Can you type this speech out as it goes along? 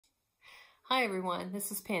Hi everyone,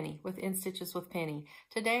 this is Penny with In Stitches with Penny.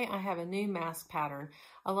 Today I have a new mask pattern.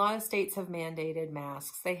 A lot of states have mandated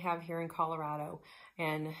masks. They have here in Colorado.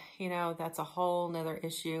 And you know, that's a whole nother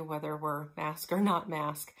issue whether we're mask or not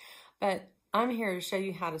mask. But I'm here to show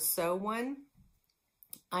you how to sew one.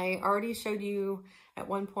 I already showed you at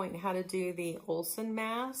one point how to do the Olsen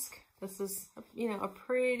mask. This is, you know, a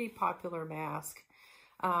pretty popular mask.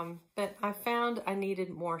 But I found I needed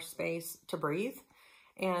more space to breathe.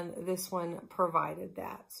 And this one provided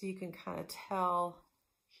that. So you can kind of tell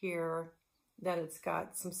here that it's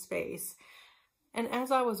got some space. And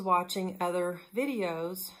as I was watching other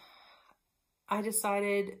videos, I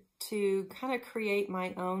decided to kind of create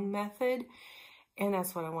my own method. And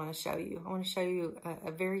that's what I want to show you. I want to show you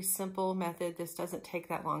a very simple method. This doesn't take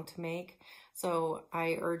that long to make. So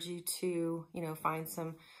I urge you to, you know, find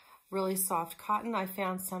some really soft cotton. I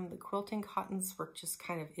found some of the quilting cottons were just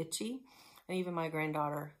kind of itchy. And even my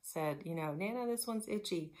granddaughter said, you know, Nana, this one's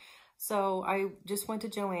itchy. So I just went to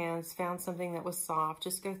Joann's, found something that was soft.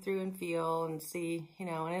 Just go through and feel and see, you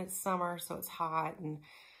know, and it's summer, so it's hot. And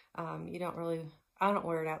you don't really, I don't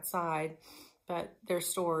wear it outside, but there's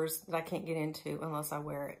stores that I can't get into unless I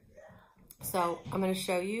wear it. So I'm going to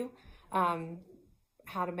show you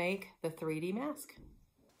how to make the 3D mask.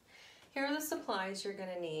 Here are the supplies you're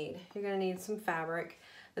going to need. You're going to need some fabric.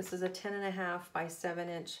 This is a 10.5 by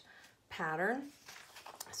 7-inch pattern.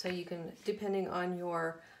 So you can, depending on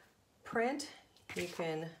your print, you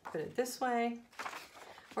can put it this way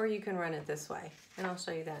or you can run it this way. And I'll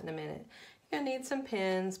show you that in a minute. You're gonna need some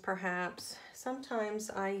pins, perhaps. Sometimes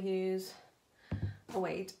I use a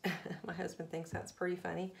weight. My husband thinks that's pretty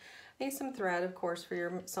funny. Need some thread, of course, for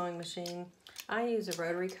your sewing machine. I use a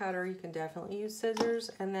rotary cutter. You can definitely use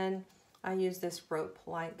scissors. And then I use this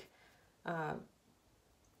rope-like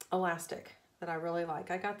elastic that I really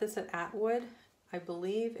like. I got this at Atwood. I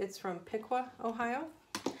believe it's from Piqua, Ohio.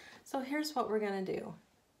 So here's what we're gonna do.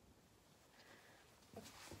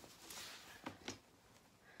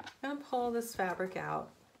 I'm gonna pull this fabric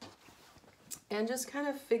out and just kind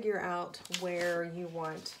of figure out where you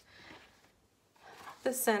want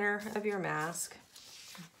the center of your mask.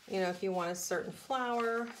 You know, if you want a certain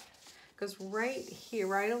flower, because right here,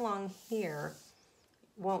 right along here,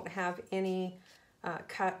 won't have any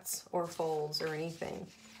cuts or folds or anything.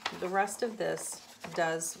 The rest of this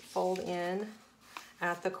does fold in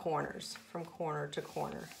at the corners, from corner to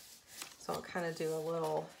corner. So I'll kind of do a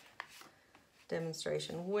little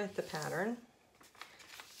demonstration with the pattern.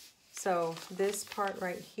 So this part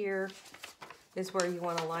right here is where you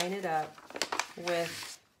want to line it up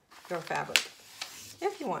with your fabric,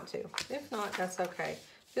 if you want to. If not, that's okay.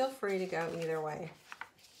 Feel free to go either way.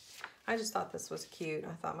 I just thought this was cute.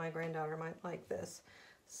 I thought my granddaughter might like this.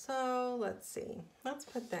 So let's see. Let's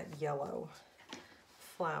put that yellow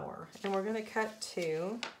flower. And we're going to cut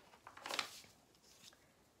 2.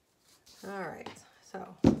 All right. So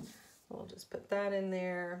we'll just put that in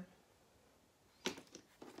there.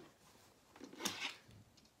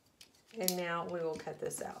 And now we will cut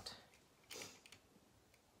this out.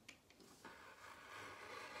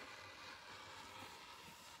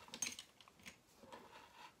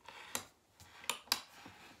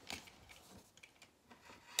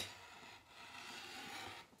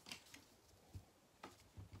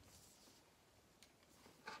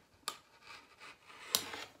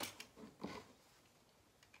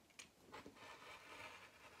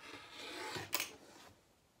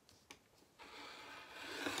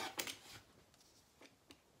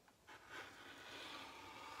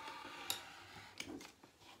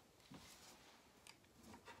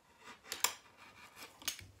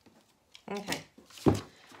 Okay,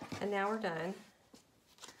 and now we're done.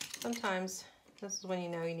 Sometimes this is when you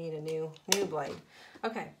know you need a new blade.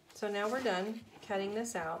 Okay, so now we're done cutting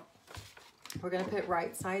this out. We're going to put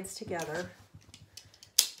right sides together.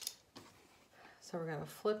 So we're going to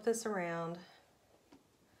flip this around.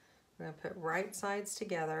 We're going to put right sides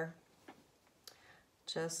together,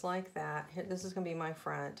 just like that. Here, this is going to be my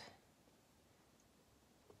front.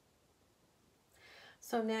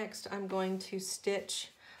 So next I'm going to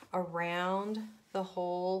stitch around the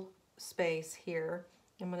whole space here.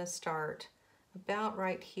 I'm going to start about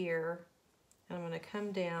right here, and I'm going to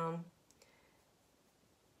come down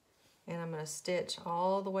and I'm going to stitch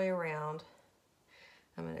all the way around.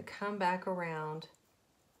 I'm going to come back around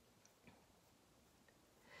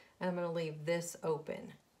and I'm going to leave this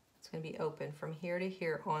open. It's going to be open from here to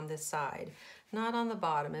here on this side, not on the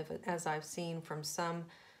bottom as I've seen from some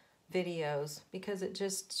videos, because it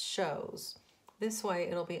just shows. This way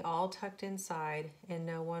it'll be all tucked inside and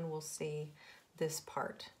no one will see this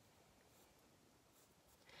part.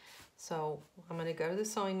 So I'm going to go to the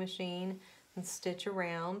sewing machine, and stitch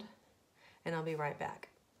around, and I'll be right back.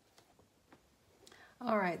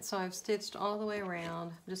 All right, so I've stitched all the way around.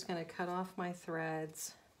 I'm just going to cut off my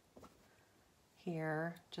threads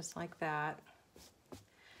here, just like that.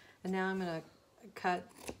 And now I'm going to cut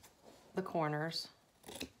the corners.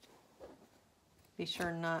 Be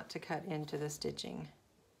sure not to cut into the stitching.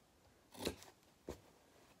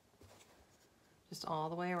 Just all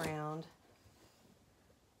the way around.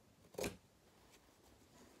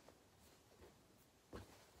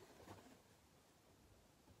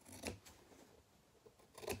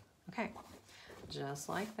 Okay, just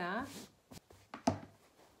like that.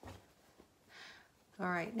 All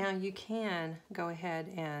right, now you can go ahead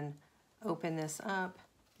and open this up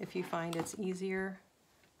if you find it's easier,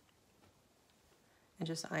 and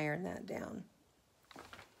just iron that down.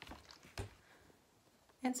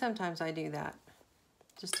 And sometimes I do that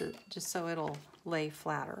just so it'll lay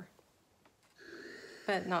flatter,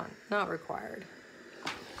 but not required.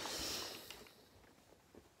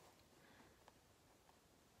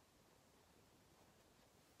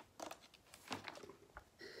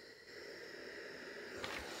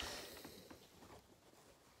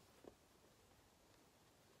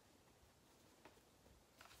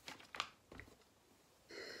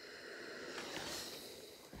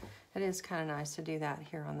 It is kind of nice to do that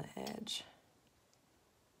here on the edge.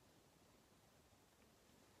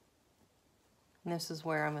 And this is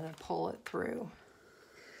where I'm going to pull it through.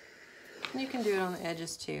 And you can do it on the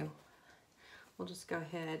edges too. We'll just go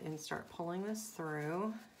ahead and start pulling this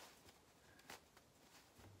through.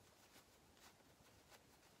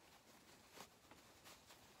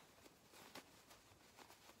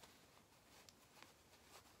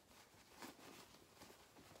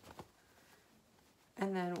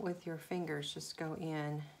 And then with your fingers, just go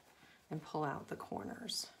in and pull out the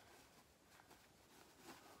corners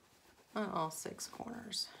on all 6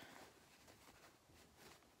 corners.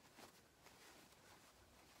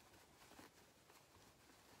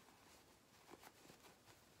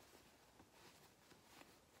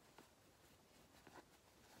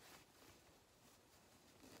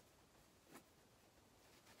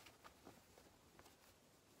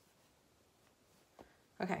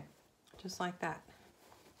 Okay, just like that.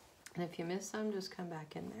 And if you miss some, just come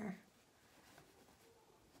back in there.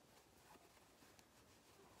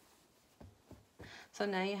 So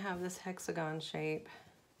now you have this hexagon shape,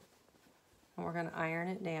 and we're going to iron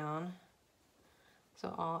it down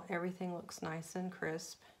so everything looks nice and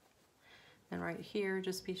crisp. And right here,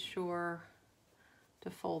 just be sure to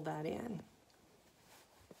fold that in.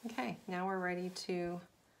 Okay, now we're ready to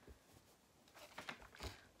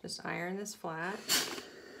just iron this flat.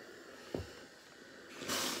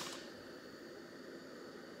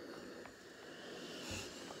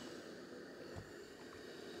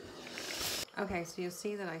 Okay, so you'll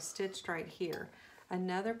see that I stitched right here.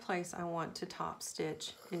 Another place I want to top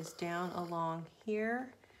stitch is down along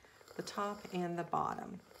here, the top and the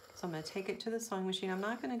bottom. So I'm going to take it to the sewing machine. I'm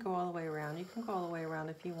not going to go all the way around. You can go all the way around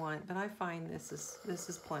if you want, but I find this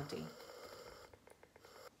is plenty.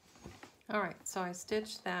 All right, so I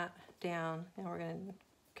stitched that down. Now we're going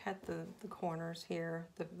to cut the corners here,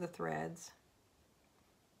 the threads.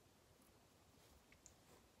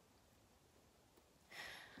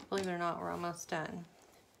 Believe it or not, we're almost done.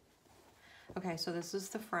 Okay, so this is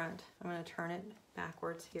the front. I'm going to turn it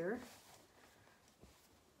backwards here.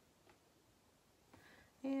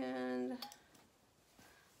 And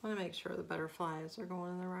I want to make sure the butterflies are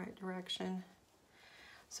going in the right direction.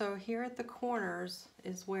 So here at the corners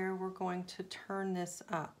is where we're going to turn this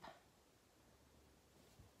up.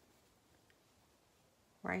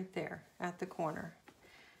 Right there at the corner.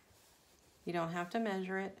 You don't have to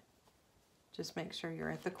measure it. Just make sure you're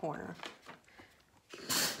at the corner.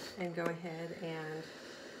 And go ahead and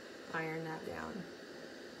iron that down.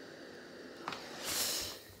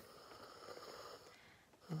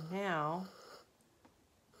 And now,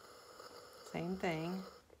 same thing.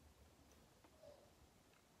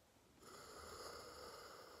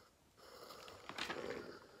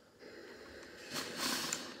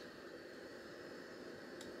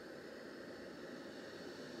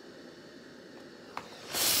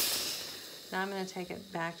 Now I'm going to take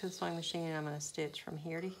it back to the sewing machine and I'm going to stitch from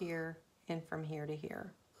here to here and from here to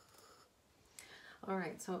here. All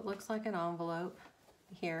right, so it looks like an envelope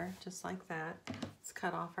here, just like that. Let's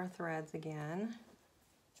cut off our threads again.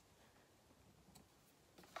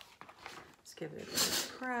 Let's give it a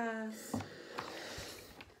good press.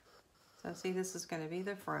 So see, this is going to be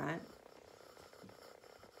the front.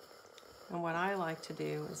 And what I like to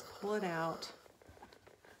do is pull it out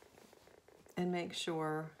and make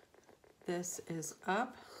sure this is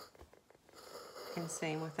up And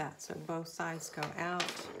same with that. So both sides go out.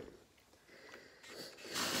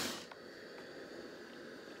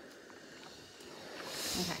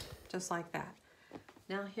 Okay, just like that.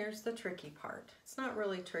 Now here's the tricky part. It's not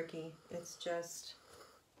really tricky. It's just,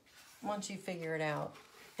 once you figure it out,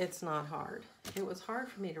 it's not hard. It was hard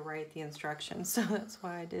for me to write the instructions, so that's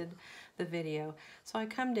why I did the video. So I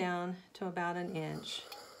come down to about 1 inch,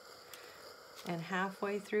 and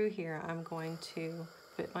halfway through here, I'm going to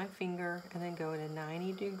put my finger and then go at a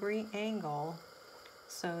 90-degree angle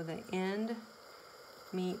so the end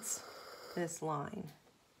meets this line.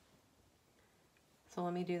 So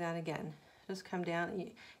let me do that again. Just come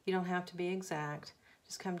down. You don't have to be exact.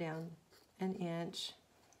 Just come down 1 inch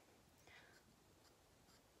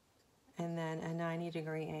and then a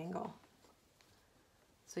 90-degree angle.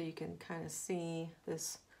 So you can kind of see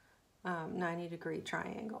this 90-degree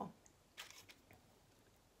triangle.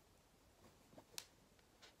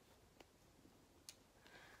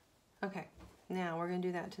 Okay, now we're going to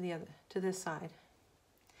do that to this side.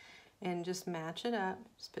 And just match it up.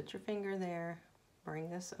 Just put your finger there. Bring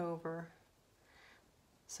this over.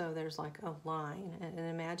 So there's like a line, an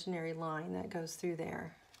imaginary line that goes through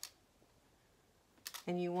there.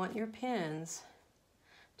 And you want your pins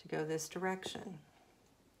to go this direction,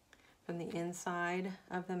 from the inside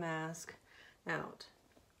of the mask out.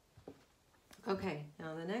 Okay,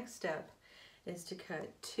 now the next step is to cut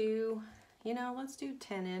 2, let's do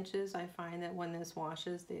 10 inches. I find that when this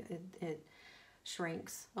washes, it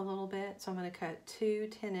shrinks a little bit. So I'm going to cut 2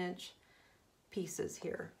 10-inch pieces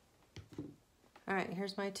here. All right,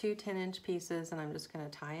 here's my 2 10-inch pieces, and I'm just going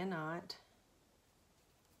to tie a knot.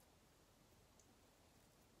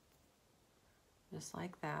 Just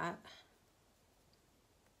like that.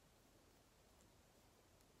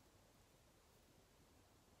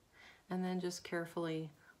 And then just carefully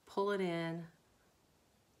pull it in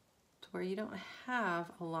to where you don't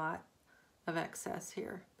have a lot of excess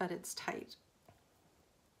here, but it's tight.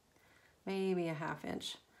 Maybe a 1/2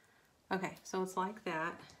 inch. Okay, so it's like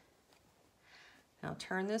that. Now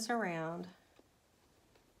turn this around.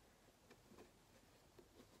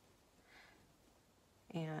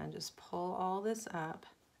 And just pull all this up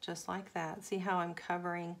just like that. See how I'm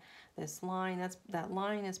covering this line? That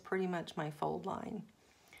line is pretty much my fold line.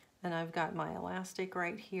 And I've got my elastic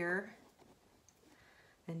right here.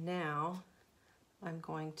 And now I'm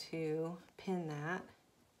going to pin that.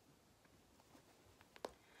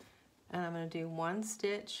 And I'm going to do 1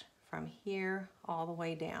 stitch from here all the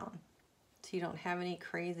way down, so you don't have any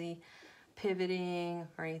crazy pivoting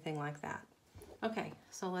or anything like that. Okay,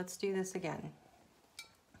 so let's do this again.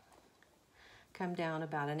 Come down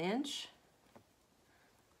about 1 inch.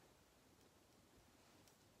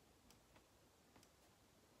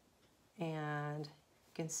 And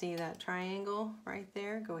you can see that triangle right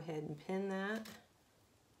there. Go ahead and pin that.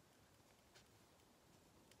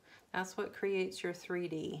 That's what creates your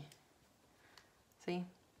 3D. See?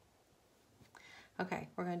 Okay,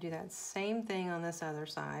 we're going to do that same thing on this other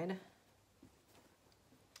side.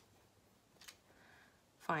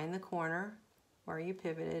 Find the corner where you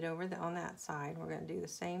pivoted over on that side. We're going to do the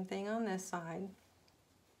same thing on this side.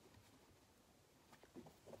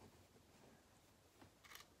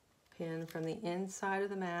 Pin from the inside of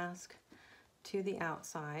the mask to the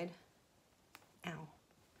outside. Ow.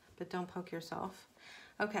 But don't poke yourself.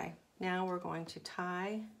 Okay, now we're going to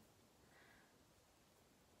tie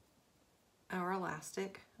our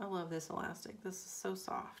elastic. I love this elastic. This is so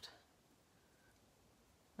soft.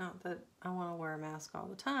 Not that I want to wear a mask all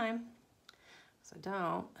the time, because I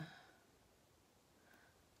don't.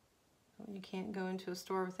 You can't go into a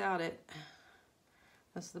store without it.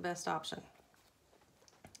 This is the best option.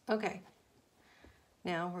 Okay,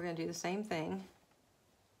 now we're going to do the same thing.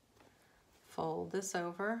 Fold this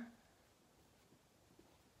over.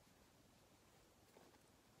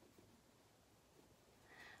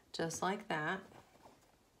 Just like that.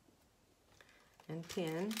 And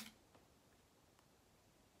pin.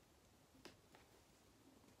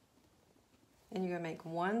 And you're going to make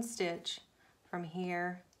 1 stitch from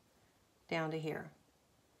here down to here.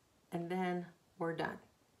 And then we're done.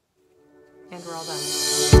 And we're all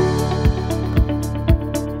done.